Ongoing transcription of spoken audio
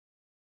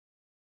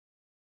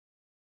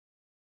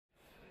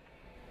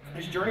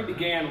His journey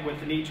began with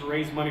the need to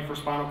raise money for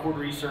spinal cord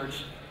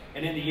research,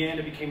 and in the end,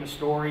 it became a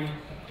story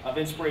of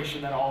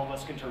inspiration that all of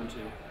us can turn to.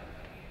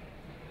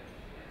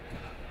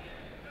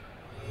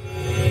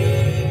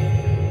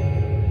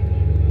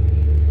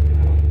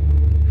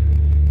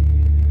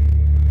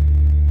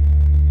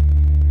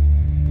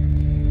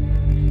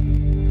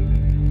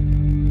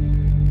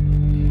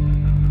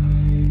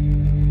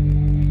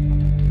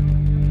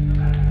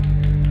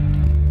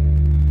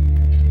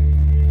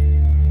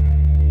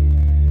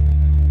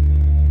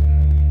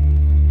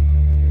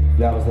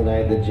 That was the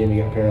night that Jimmy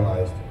got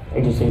paralyzed.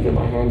 I just didn't get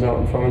my hands out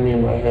in front of me,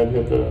 and my head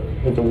hit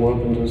the wood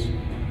and just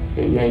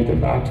yanked it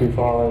back too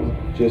far. And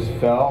just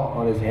fell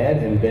on his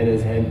head and bent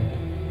his head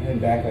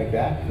back like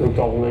that. Ripped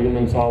all the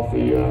ligaments off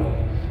the,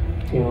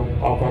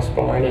 off my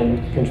spine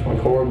and pinched my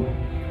cord,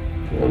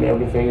 and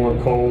everything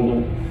went cold.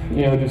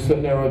 And just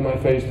sitting there with my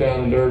face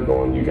down in the dirt,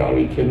 going, "You gotta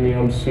be kidding me!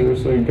 I'm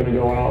seriously gonna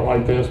go out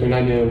like this." I mean,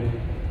 I knew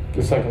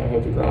the second I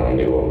hit the ground, I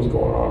knew what was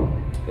going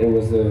on. It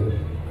was a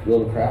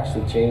little crash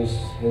that changed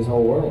his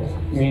whole world.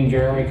 Me and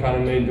Jeremy kind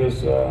of made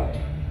this,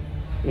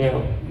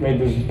 made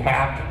this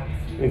pact,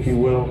 if you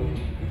will,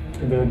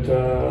 that,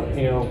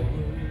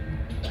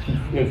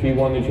 if he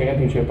won the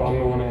championship, I'm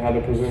the one that had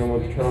to present him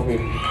with the trophy.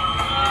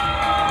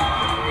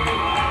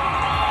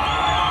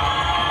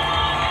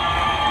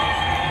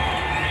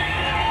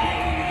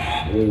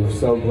 We were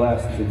so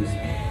blessed to just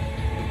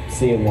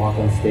see him walk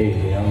on stage,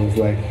 It was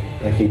like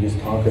he just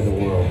conquered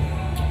the world.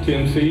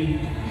 TNC,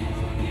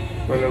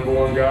 my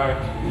 #1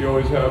 guy, you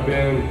always have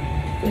been.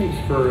 Thanks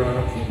for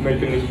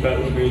making this bet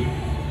with me.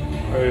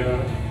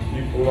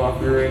 You pulled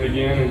off your end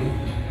again,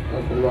 and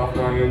I pulled off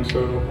my end,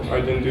 so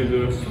I didn't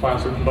do the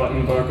classic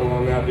button buckle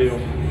on that deal.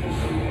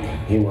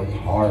 He worked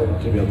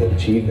hard to be able to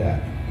achieve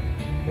that,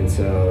 and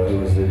so it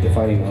was a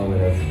defining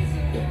moment of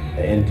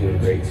the end to a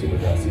great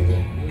Supercross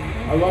season.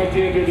 I'd like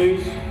to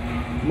introduce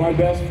my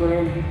best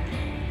friend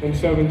and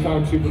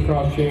 7-time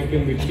Supercross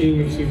champion, the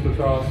king of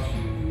Supercross,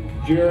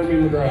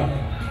 Jeremy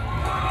McGrath.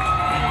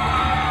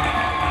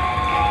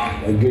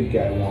 A good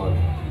guy won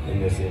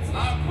in this instance.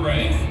 I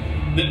pray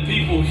that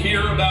people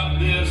hear about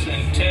this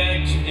and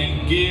text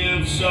and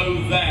give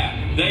so that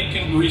they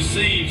can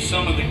receive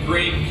some of the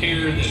great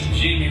care that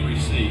Jimmy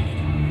received.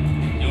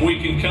 And we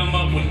can come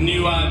up with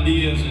new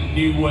ideas and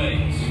new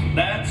ways.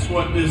 That's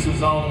what this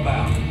is all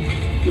about.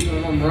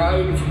 I'm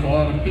riding for a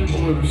lot of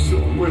people that are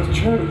still with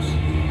Chose.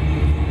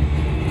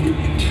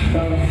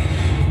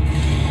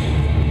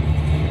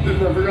 That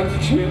never got the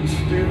chance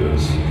to do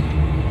this.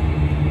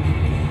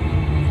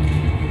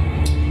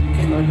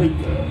 And I hate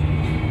that.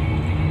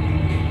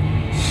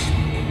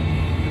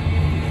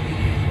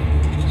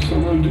 So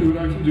I'm going to do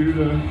what I can do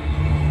to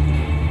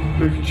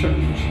make a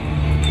change.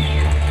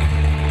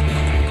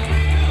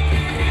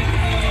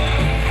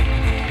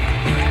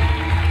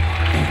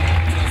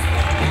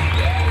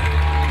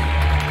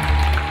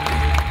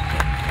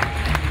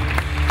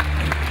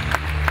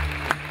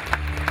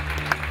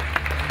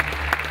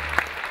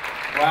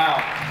 Wow.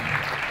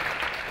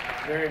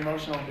 Very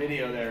emotional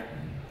video there.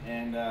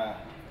 And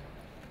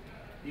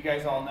you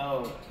guys all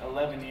know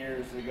 11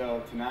 years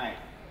ago tonight,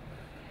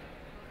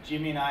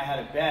 Jimmy and I had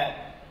a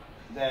bet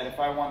that if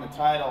I won the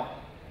title,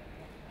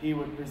 he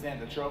would present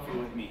the trophy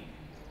with me,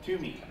 to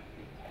me.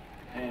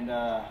 And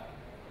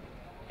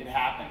it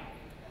happened.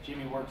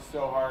 Jimmy worked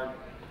so hard.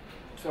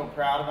 I'm so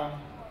proud of him.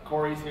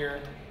 Corey's here,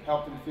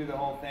 helped him through the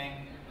whole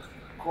thing.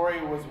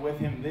 Corey was with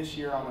him this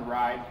year on the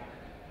ride,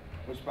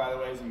 which by the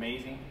way is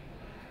amazing.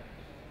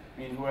 I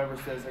mean, whoever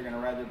says they're going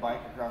to ride their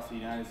bike across the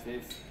United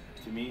States,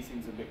 to me,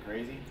 seems a bit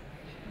crazy.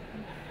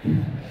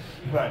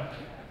 But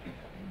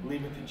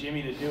leave it to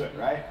Jimmy to do it,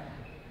 right?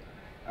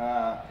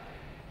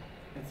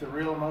 It's a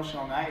real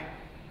emotional night.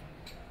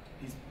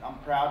 I'm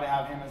proud to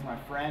have him as my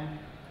friend.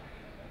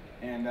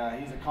 And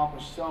he's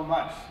accomplished so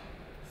much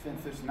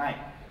since this night,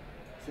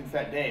 since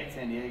that day at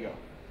San Diego.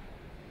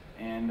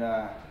 And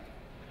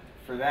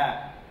for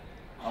that,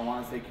 I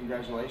want to say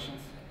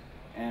congratulations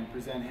and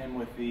present him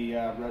with the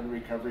Road to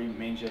Recovery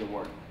Main Jet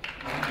Award.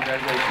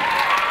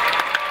 Congratulations.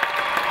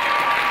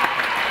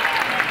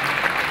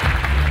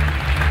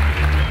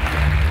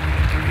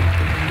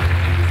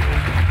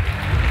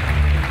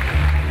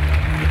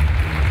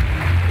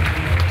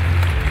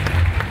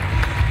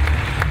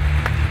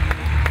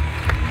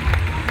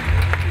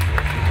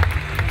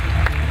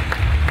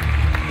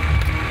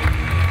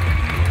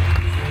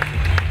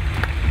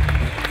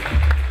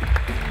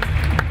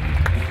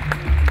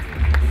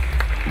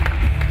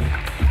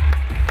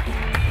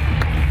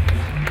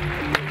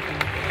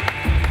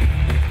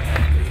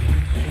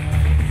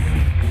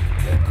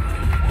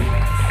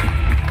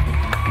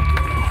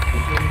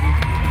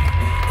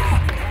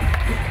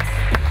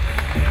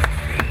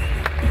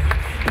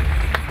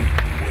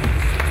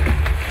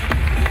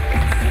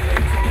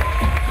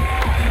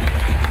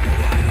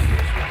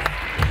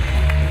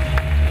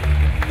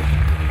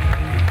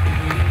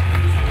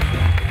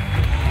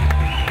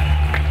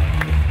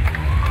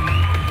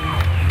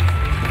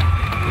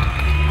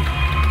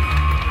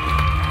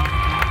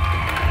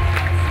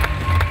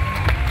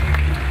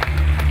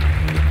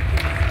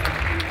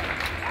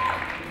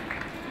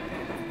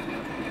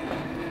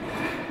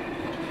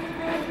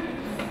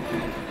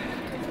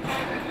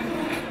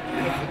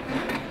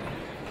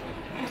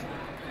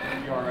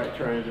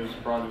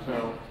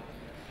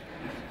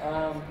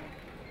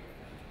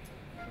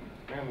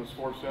 man, those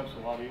 4 steps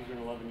a lot easier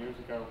than 11 years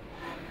ago.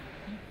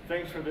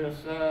 Thanks for this.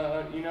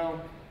 You know,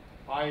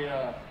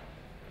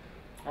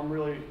 I'm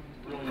really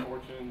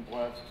fortunate and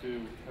blessed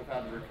to have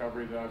had the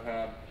recovery that I've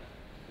had.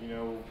 You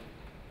know,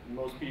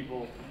 most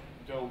people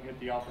don't get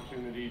the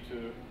opportunity to,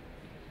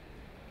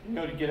 you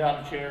know, to get out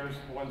of chairs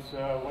once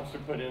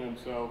they're put in them.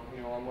 So,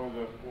 you know, I'm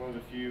one of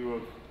the few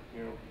of,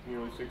 you know,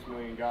 nearly 6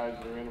 million guys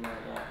that are in them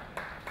right now.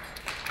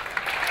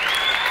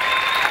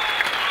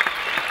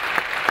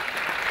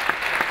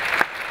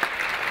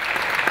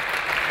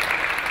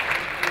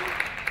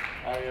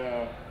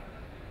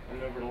 I'm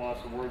never at a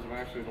loss of words. I'm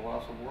actually at a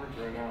loss of words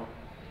right now.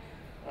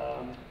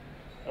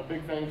 A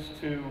big thanks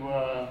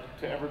to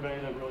everybody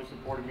that really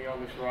supported me on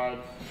this ride.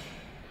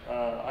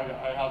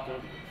 I have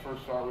to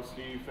first start with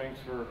Steve. Thanks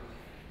for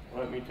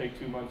letting me take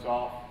 2 months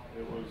off.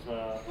 It was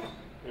a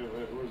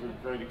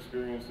great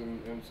experience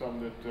and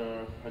something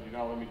that had you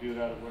not let me do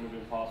that, it wouldn't have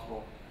been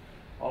possible.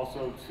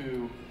 Also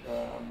to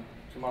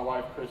my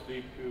wife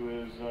Christy,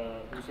 who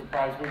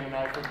surprised me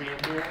tonight for being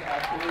here.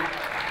 Actually,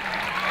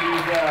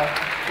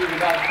 she's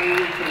about 3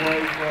 weeks away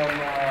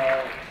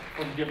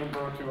from giving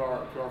birth to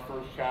our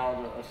first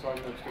child, a son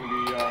that's going to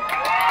be a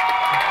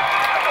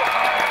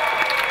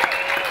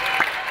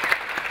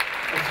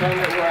son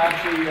that we're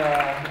actually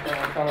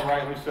kind of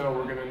rightly so.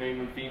 We're going to name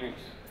him Phoenix.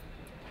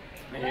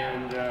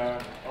 And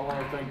I want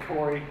to thank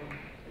Corey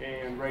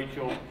and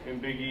Rachel and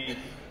Big E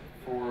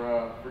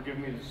for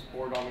giving me the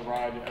support on the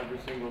ride every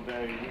single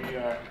day.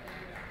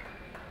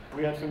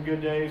 We had some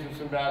good days and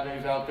some bad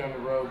days out there on the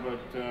road,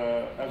 but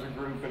as a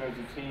group and as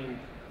a team,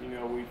 you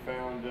know, we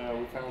found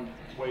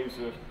ways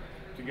to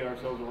get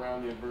ourselves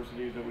around the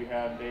adversity that we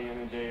had day in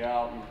and day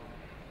out. And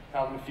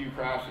having a few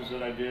crashes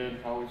that I did,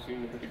 I always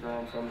seemed to hit the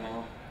ground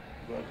somehow.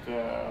 But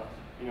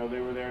you know,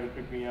 they were there to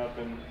pick me up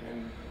and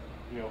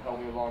you know, help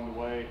me along the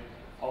way.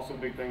 Also,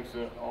 big thanks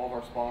to all of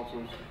our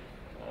sponsors,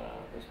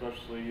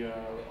 especially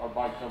our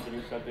bike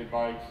company, Set Day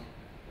Bikes,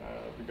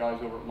 the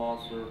guys over at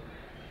Monster,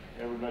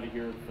 everybody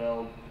here at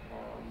Feld,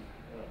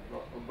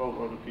 a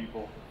boatload of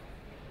people,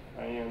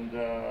 and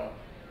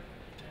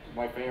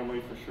my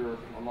family for sure,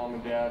 my mom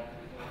and dad,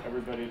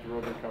 everybody at the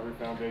Road Recovery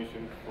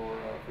Foundation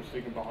for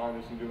sticking behind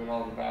us and doing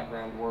all the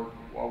background work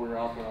while we were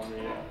out there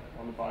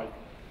on the bike.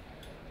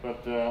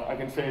 But I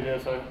can say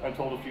this, I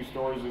told a few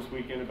stories this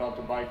weekend about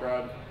the bike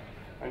ride.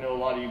 I know a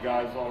lot of you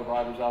guys, a lot of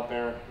riders out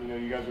there, you know,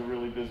 you guys are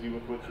really busy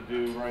with what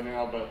you do right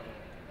now, but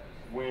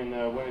when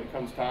it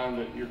comes time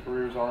that your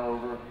careers are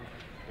over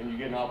and you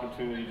get an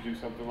opportunity to do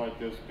something like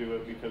this, do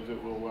it, because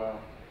it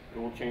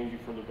will change you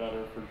for the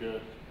better, for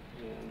good.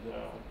 And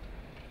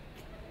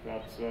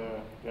that's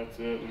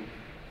it. And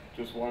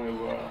just want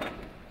to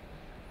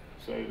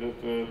say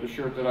that the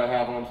shirt that I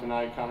have on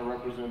tonight kind of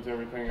represents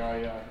everything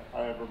I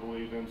ever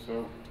believed in.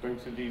 So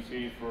thanks to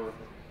DC for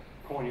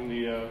coining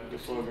the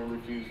slogan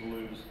 "Refuse to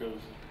Lose,"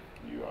 because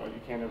you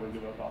can't ever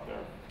give up out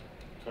there.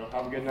 So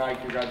have a good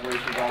night.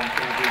 Congratulations on the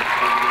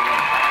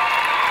champions.